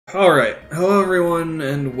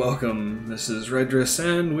and welcome. This is Redress,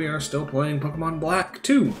 and we are still playing Pokemon Black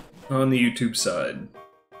 2 on the YouTube side.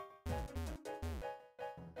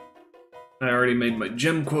 I already made my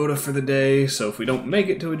gem quota for the day, so if we don't make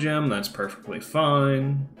it to a gem, that's perfectly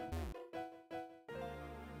fine.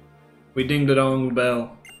 We ding-da-dong the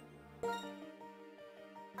bell.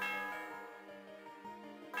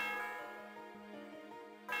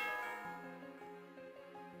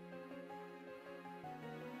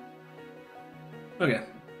 Okay.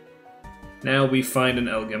 Now we find an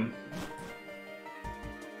Elgim.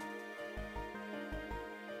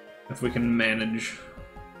 If we can manage.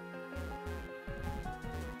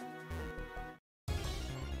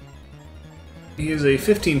 He is a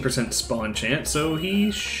 15% spawn chance, so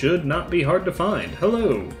he should not be hard to find.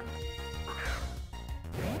 Hello!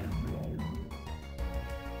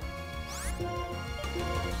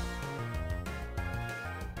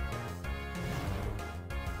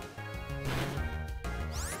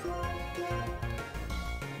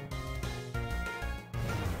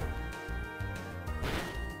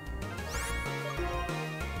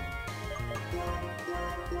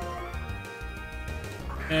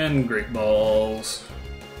 And Great Balls.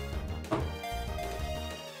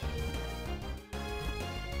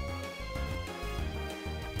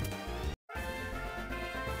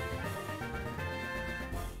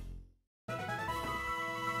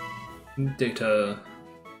 Data.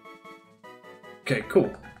 Okay,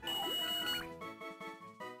 cool.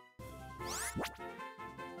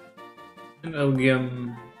 An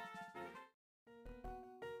Elgium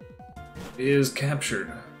is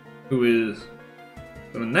captured. Who is...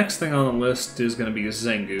 So the next thing on the list is going to be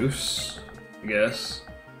Zangoose, I guess.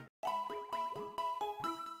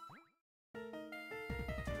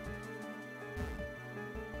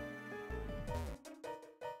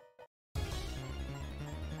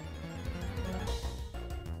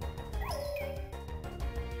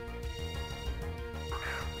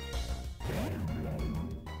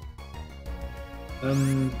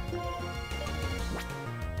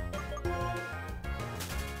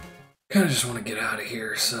 Kinda just want to get out of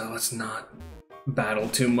here, so let's not battle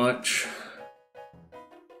too much.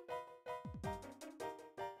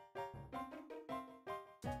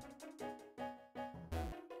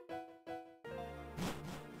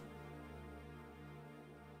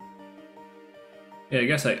 Yeah, I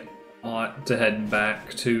guess I ought to head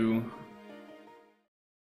back to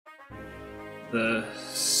the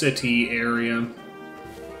city area.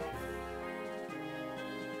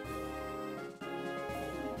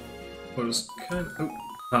 Was kind of... Oh,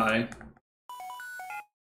 hi.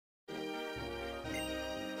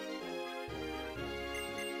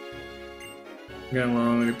 Get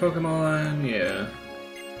along with your Pokemon, yeah.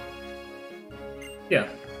 Yeah.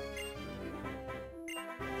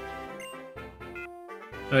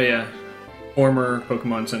 Oh yeah. Former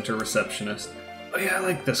Pokemon Center receptionist. Oh yeah, I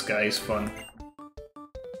like this guy, he's fun.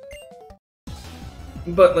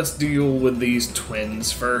 But let's deal with these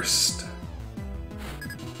twins first.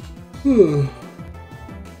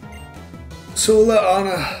 Sola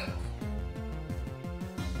Anna.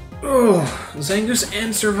 Oh, Zangoose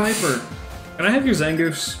and Sir Viper. Can I have your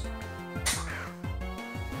Zangoose?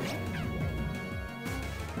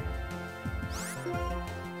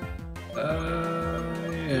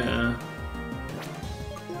 Yeah.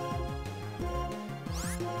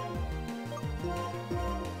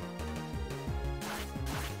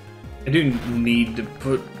 I do need to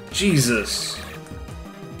put... Jesus.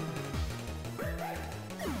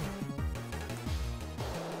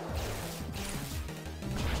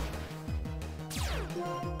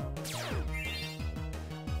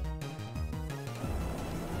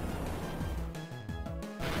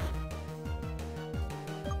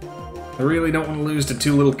 I really don't want to lose to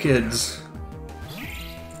two little kids.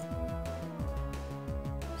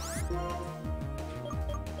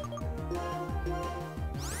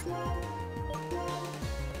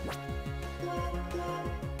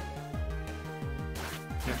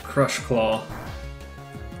 Yeah, Crush Claw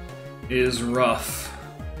is rough.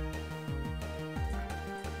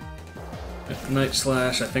 Night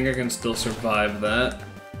Slash, I think I can still survive that.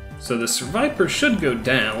 So the Survivor should go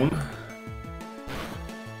down.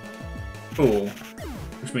 Cool.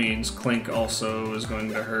 Which means Clink also is going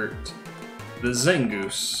to hurt the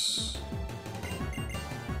Zangoose.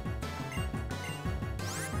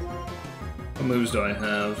 What moves do I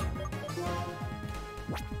have?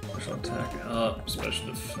 Special attack up, special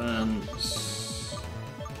defense.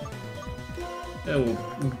 I will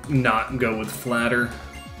not go with Flatter.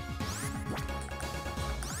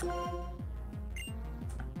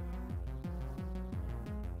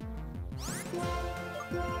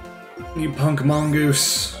 You punk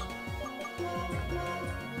mongoose.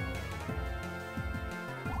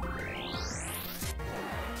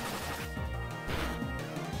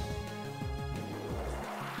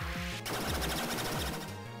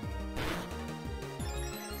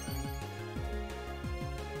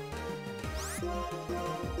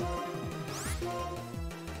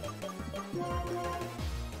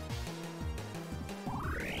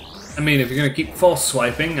 I mean, if you're gonna keep false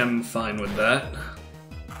swiping, I'm fine with that.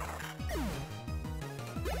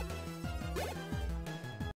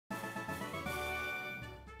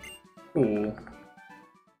 Cool.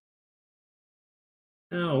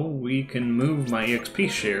 Now we can move my EXP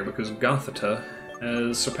share because Gothita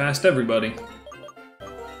has surpassed everybody.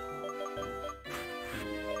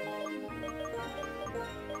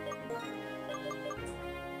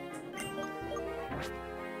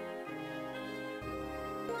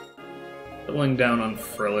 Doubling down on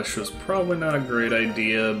Frillish was probably not a great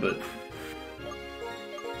idea, but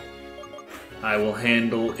I will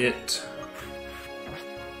handle it.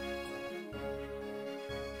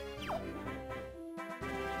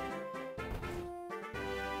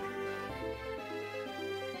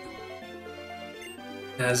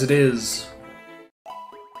 As it is.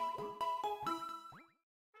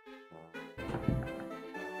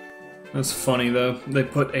 That's funny though. They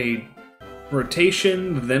put a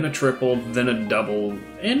rotation, then a triple, then a double,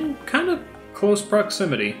 in kind of close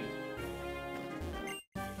proximity.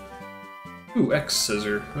 Ooh, X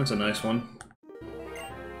scissor. That's a nice one.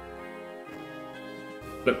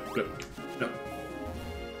 Flip, flip. No.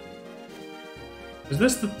 Is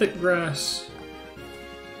this the thick grass?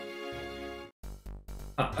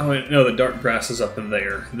 Oh wait, no, the dark grass is up in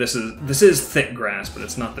there. This is thick grass, but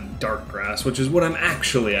it's not the dark grass, which is what I'm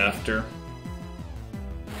actually after.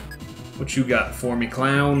 What you got for me,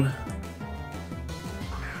 clown?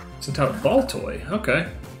 It's a top ball toy. Okay.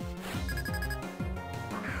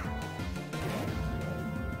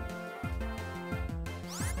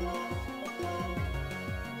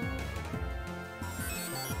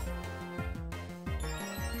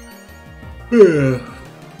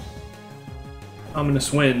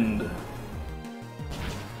 Ominous wind.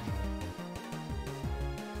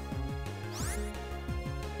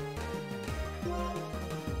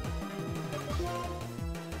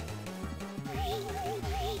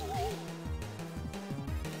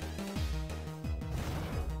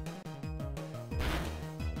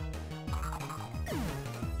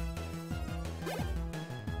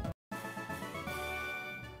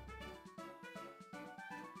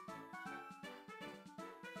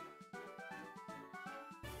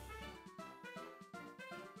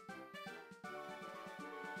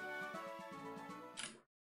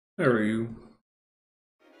 Where are you?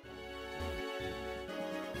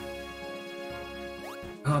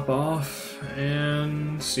 Hop off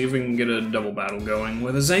and see if we can get a double battle going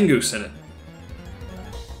with a Zangoose in it.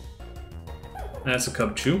 That's a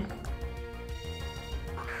Cubchoo.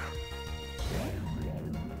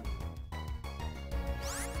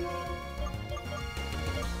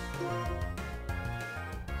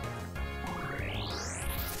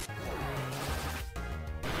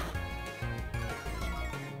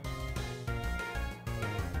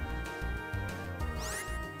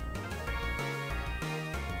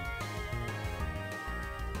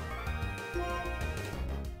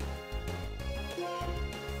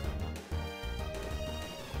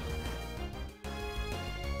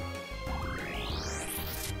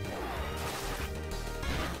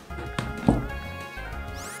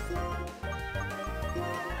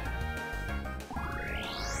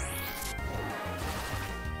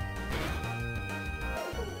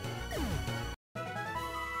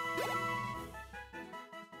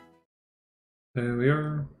 There we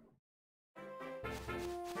are.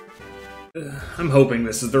 I'm hoping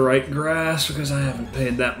this is the right grass because I haven't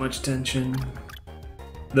paid that much attention.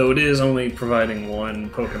 Though it is only providing one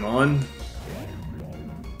Pokemon.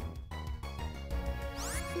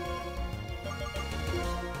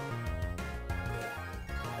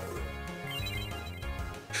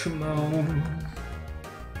 Come on.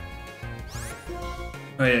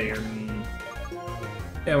 Oh yeah, you're...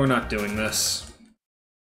 Yeah, we're not doing this.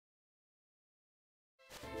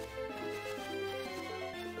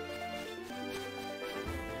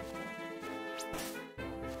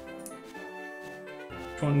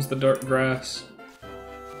 Which one's the dark grass?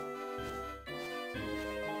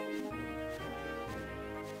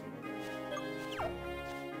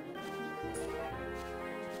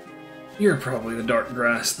 You're probably the dark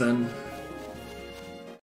grass then.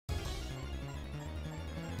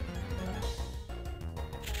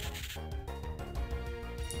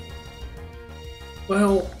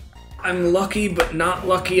 Well, I'm lucky but not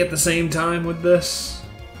lucky at the same time with this.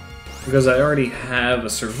 Because I already have a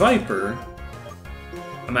Survivor.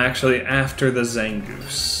 I'm actually after the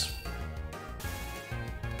Zangoose.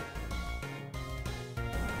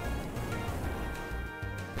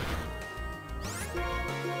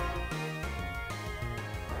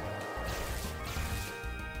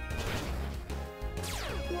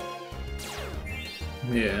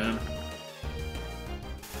 Yeah.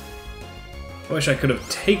 I wish I could have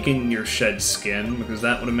taken your shed skin, because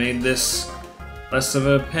that would have made this less of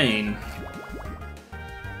a pain.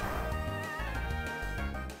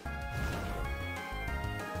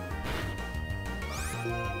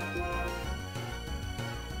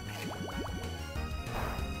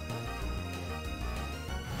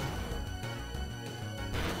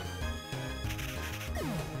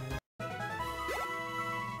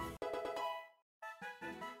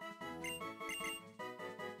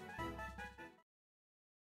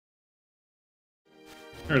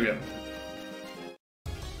 There we go.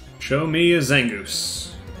 Show me a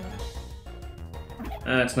Zangoose.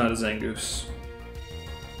 That's not a Zangoose.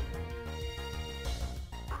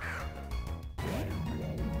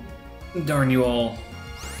 Darn you all.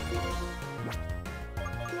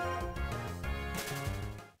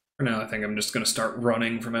 For now, I think I'm just gonna start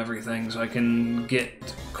running from everything so I can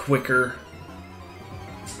get quicker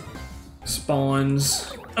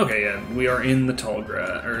spawns. Okay, yeah, we are in the tall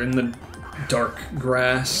grass, or in the dark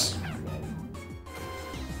grass.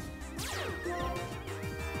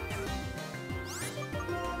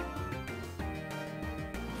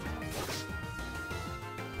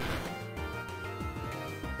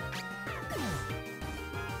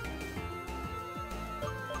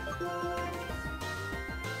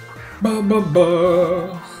 Ba ba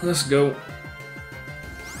ba. Let's go.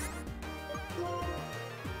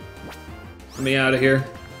 Get me out of here.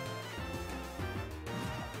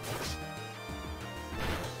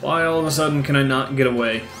 Why all of a sudden can I not get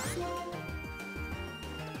away?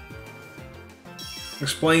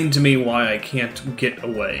 Explain to me why I can't get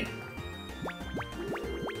away.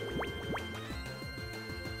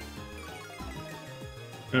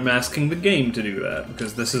 I'm asking the game to do that,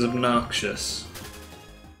 because this is obnoxious.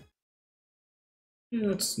 Yeah,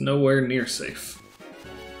 it's nowhere near safe.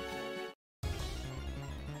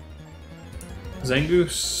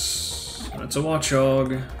 Zangoose. That's a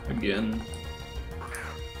watchog. Again.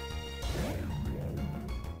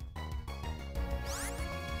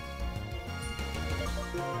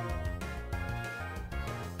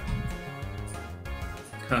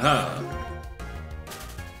 Haha.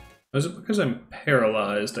 Is it because I'm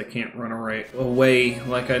paralyzed I can't run away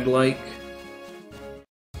like I'd like?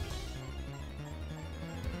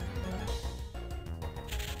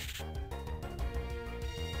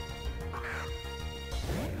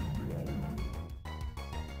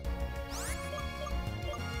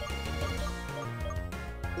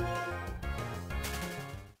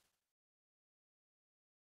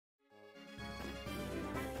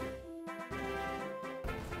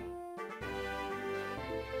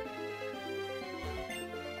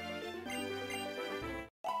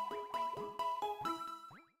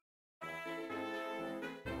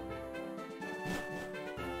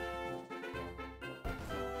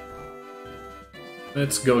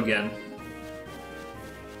 Let's go again.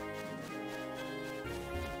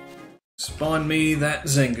 Spawn me that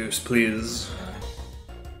Zangoose, please.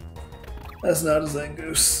 That's not a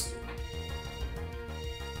Zangoose.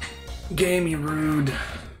 Game, you rude.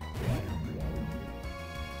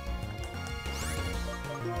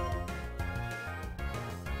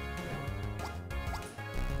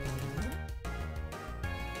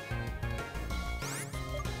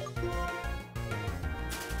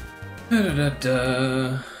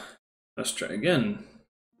 Let's try again.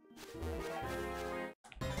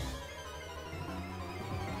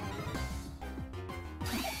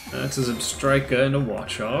 That's a Striker and a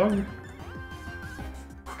Watchog.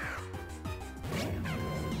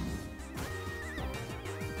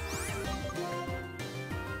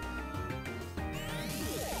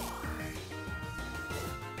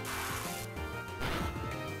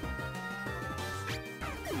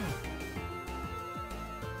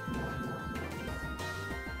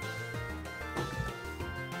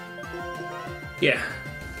 Yeah.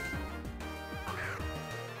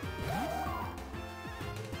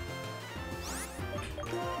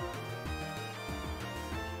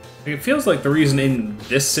 It feels like the reason in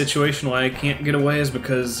this situation why I can't get away is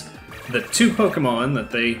because the two Pokemon that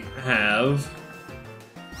they have...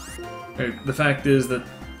 The fact is that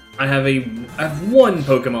I have one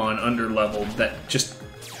Pokemon underleveled that just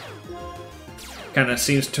kind of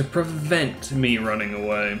seems to prevent me running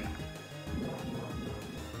away.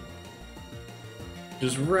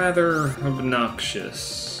 Which is rather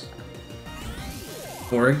obnoxious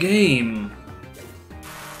for a game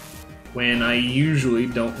when I usually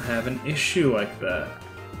don't have an issue like that.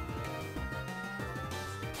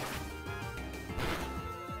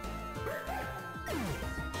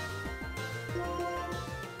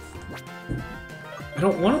 I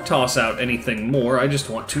don't want to toss out anything more, I just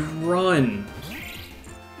want to run.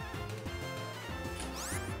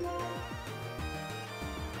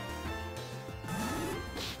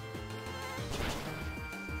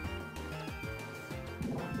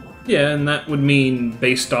 Yeah, and that would mean,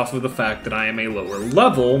 based off of the fact that I am a lower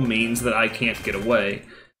level, means that I can't get away.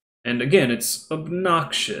 And again, it's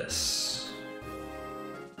obnoxious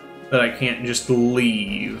that I can't just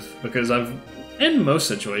leave, because I've, in most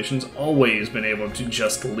situations, always been able to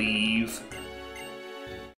just leave.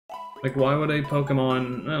 Like, why would a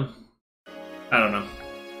Pokemon... Oh, I don't know.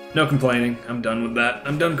 No complaining. I'm done with that.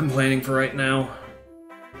 I'm done complaining for right now.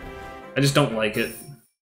 I just don't like it.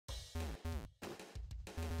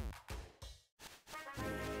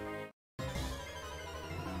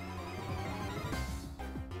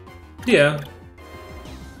 Yeah.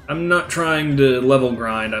 I'm not trying to level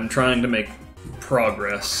grind, I'm trying to make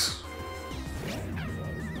progress.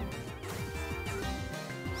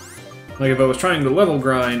 Like, if I was trying to level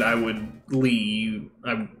grind, I would leave.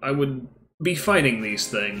 I would be fighting these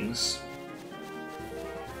things.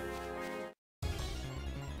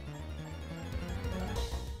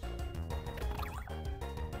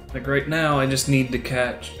 Like, right now, I just need to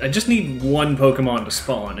catch... I just need one Pokemon to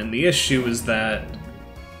spawn, and the issue is that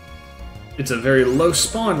it's a very low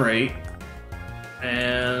spawn rate,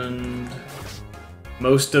 and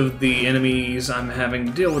most of the enemies I'm having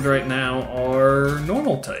to deal with right now are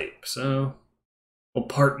normal type, so... Well,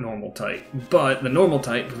 part normal type, but the normal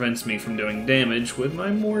type prevents me from doing damage with my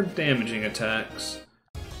more damaging attacks.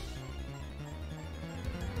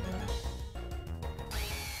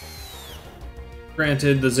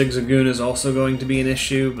 Granted, the Zigzagoon is also going to be an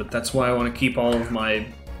issue, but that's why I want to keep all of my...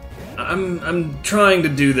 I'm trying to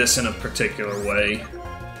do this in a particular way.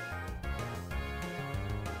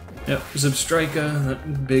 Yep, Zebstrika,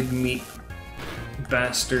 that big meat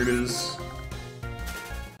bastard is...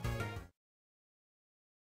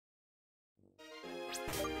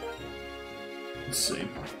 Let's see.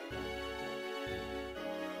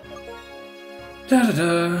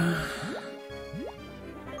 Da-da-da!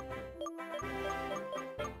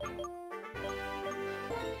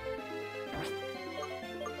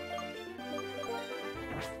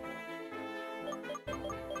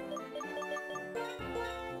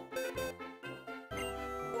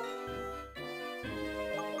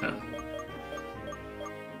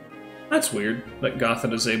 That's weird, that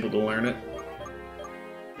Gothita is able to learn it.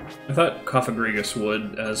 I thought Cofagrigus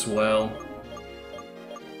would as well.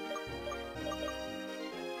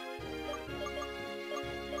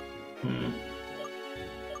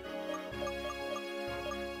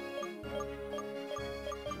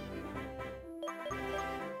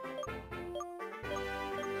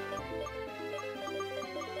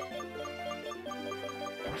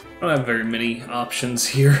 I don't have very many options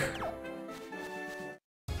here.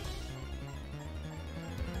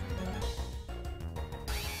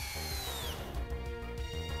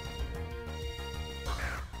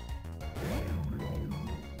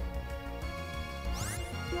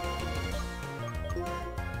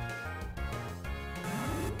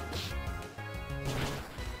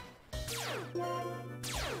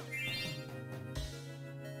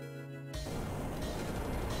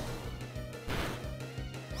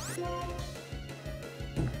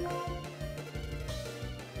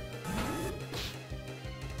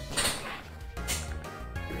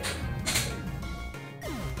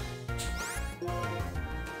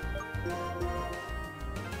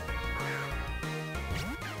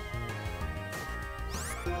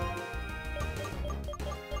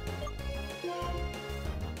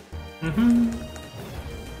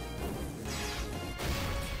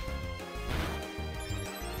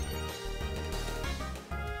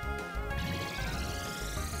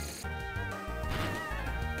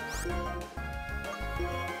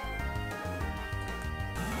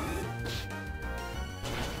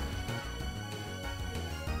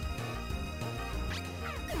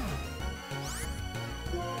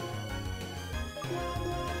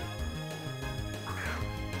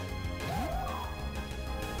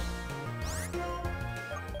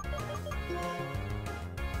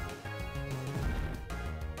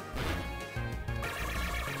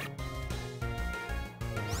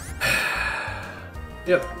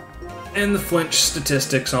 Yep. And the flinch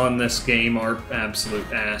statistics on this game are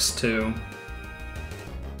absolute ass, too.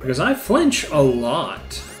 Because I flinch a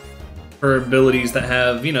lot for abilities that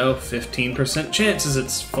have, you know, 15% chances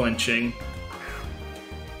it's flinching.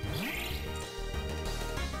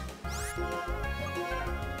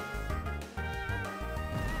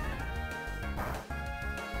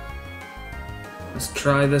 Let's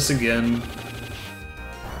try this again.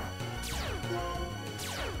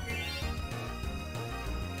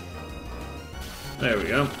 There we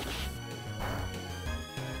go.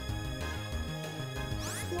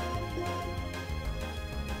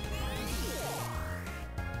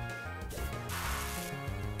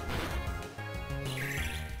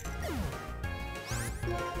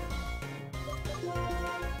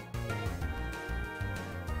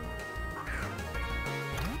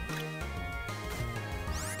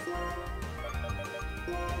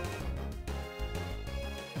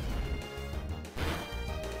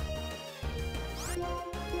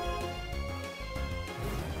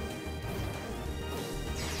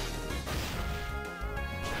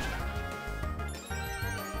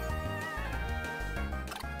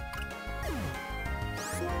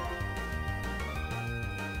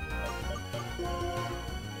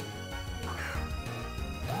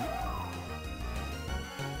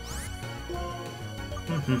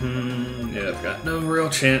 Yeah, I've got no real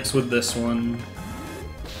chance with this one.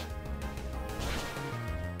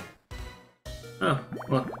 Oh,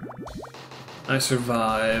 look. I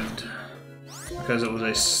survived because it was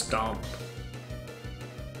a stomp.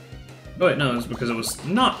 Oh wait, no, it's because it was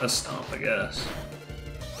not a stomp, I guess.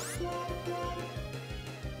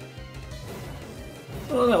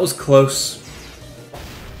 Oh, that was close.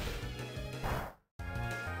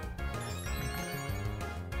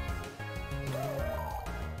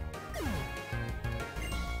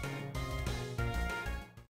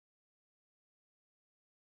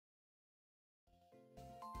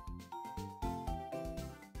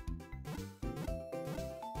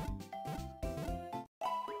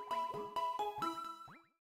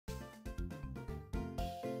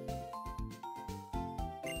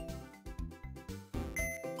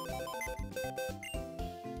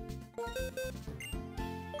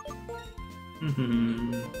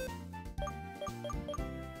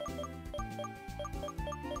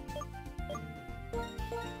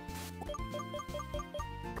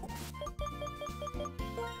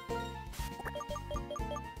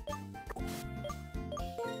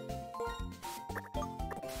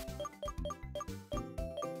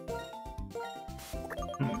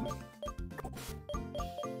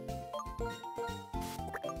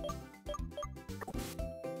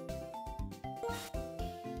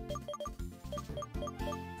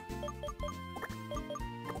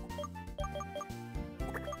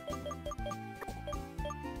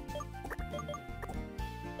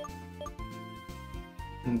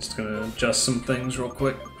 I'm just gonna adjust some things real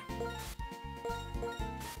quick.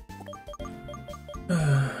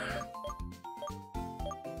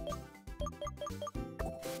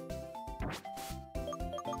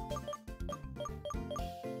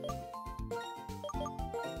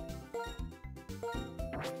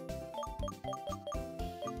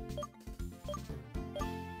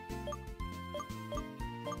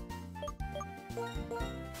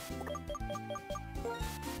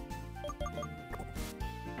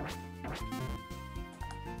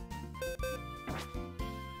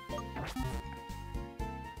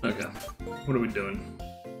 Okay, what are we doing?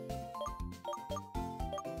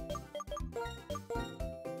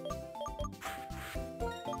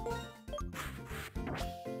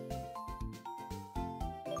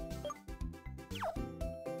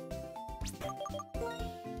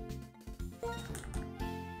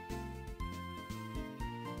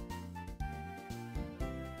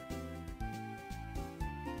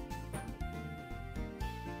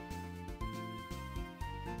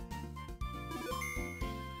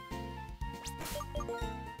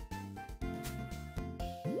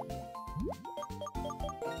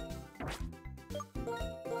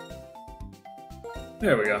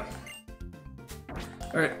 There we go.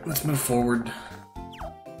 Alright, let's move forward.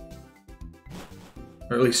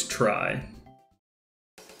 Or at least try.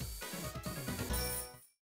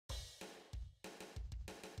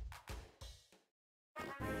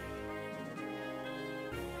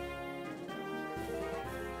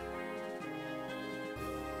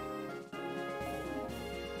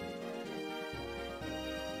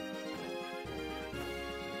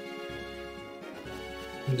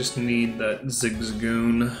 I just need that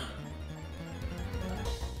Zigzagoon.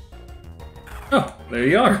 Oh, there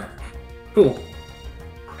you are. Cool.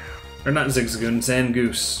 Or not Zigzagoon,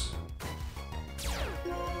 Zangoose.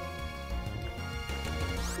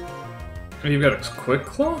 Oh, you've got a Quick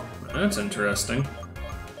Claw? That's interesting.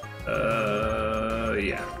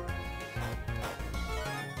 Yeah.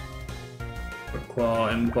 Quick Claw,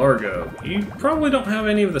 Embargo. You probably don't have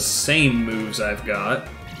any of the same moves I've got.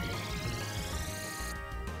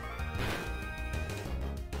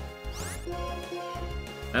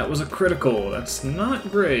 That was a critical. That's not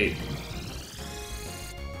great.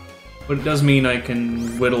 But it does mean I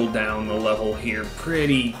can whittle down the level here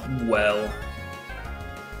pretty well.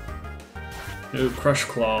 Ooh, Crush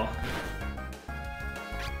Claw.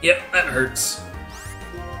 Yep, that hurts.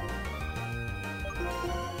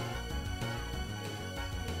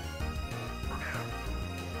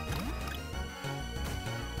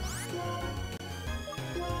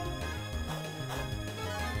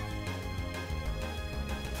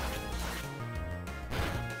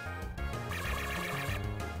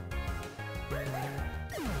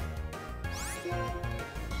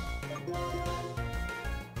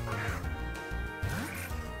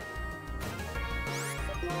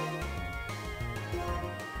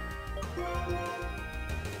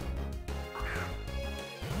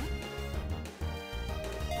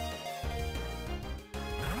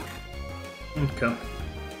 Okay.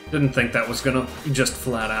 Didn't think that was gonna just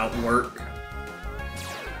flat out work.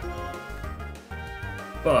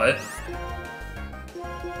 But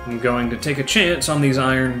I'm going to take a chance on these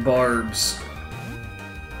iron barbs.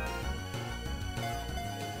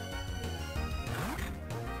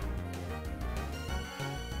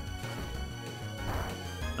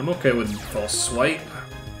 I'm okay with false swipe.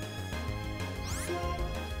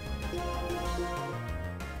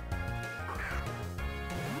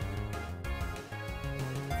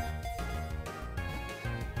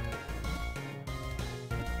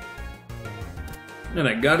 And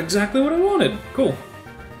I got exactly what I wanted. Cool.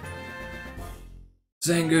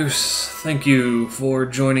 Zangoose, thank you for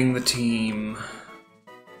joining the team.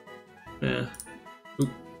 Yeah. Oop.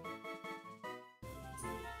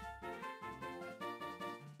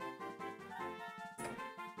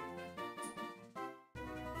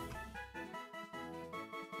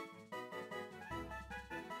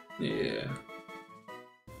 Yeah.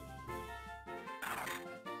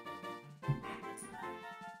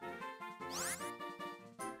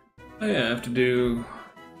 Oh yeah, I have to do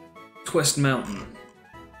Twist Mountain.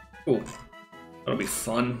 Cool. That'll be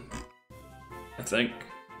fun, I think.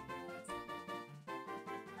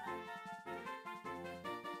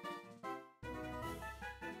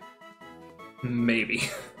 Maybe.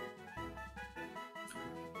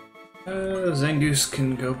 Zangoose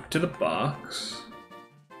can go to the box.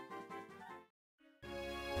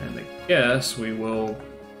 And I guess we will...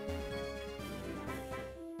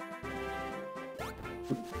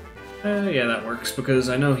 yeah, that works, because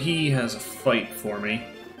I know he has a fight for me.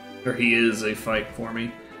 Or he is a fight for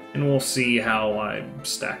me. And we'll see how I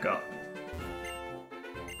stack up.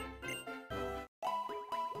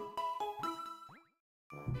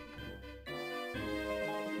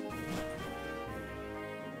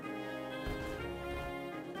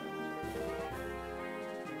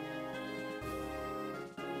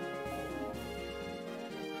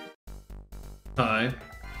 Hi.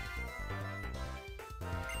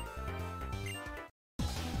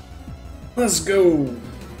 Let's go!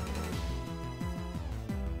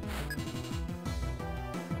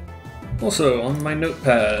 Also, on my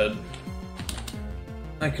notepad,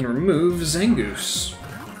 I can remove Zangoose.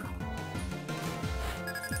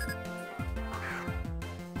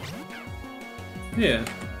 Yeah.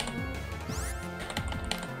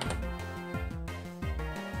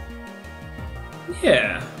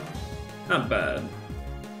 Yeah. Not bad.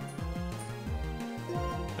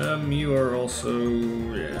 You are also...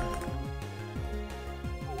 yeah.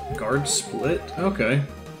 Guard split? Okay.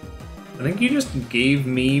 I think you just gave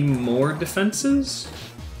me more defenses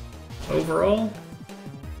overall.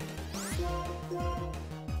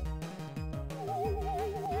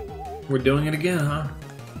 We're doing it again, huh?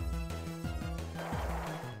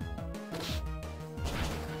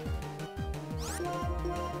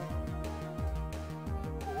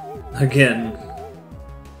 Again.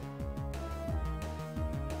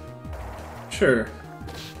 Sure.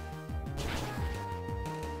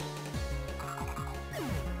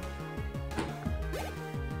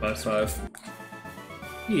 Five.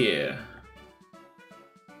 Yeah.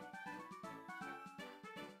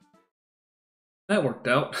 That worked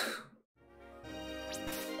out.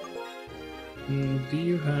 Do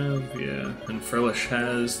you have... yeah. And Frillish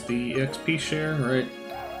has the XP share, right?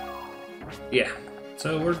 Yeah.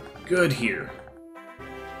 So we're good here.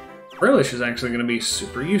 Frillish is actually going to be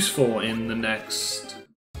super useful in the next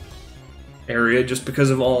area just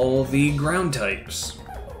because of all the ground types.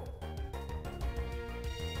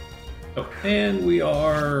 Oh, and we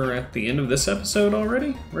are at the end of this episode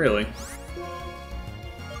already? Really?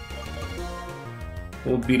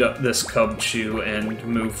 We'll beat up this Cubchoo and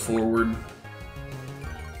move forward.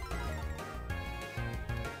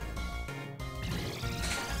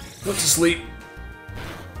 Go to sleep.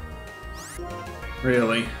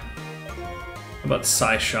 Really? How about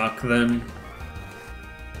Psyshock then?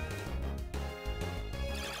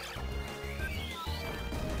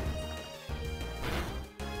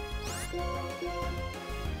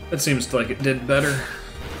 That seems like it did better.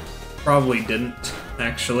 Probably didn't,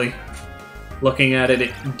 actually. Looking at it,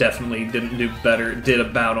 it definitely didn't do better. It did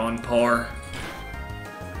about on par.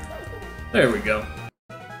 There we go.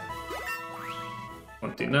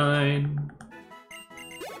 29.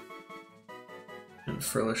 And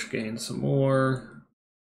Frillish gained some more.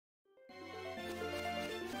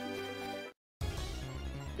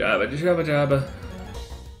 Jabba, jabba, jabba.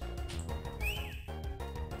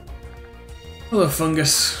 Hello,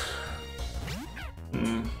 Fungus.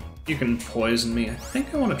 You can poison me. I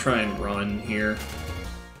think I want to try and run here.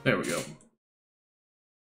 There we go.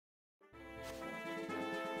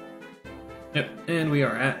 Yep, and we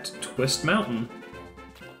are at Twist Mountain.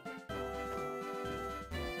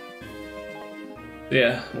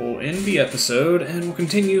 Yeah, we'll end the episode, and we'll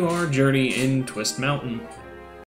continue our journey in Twist Mountain.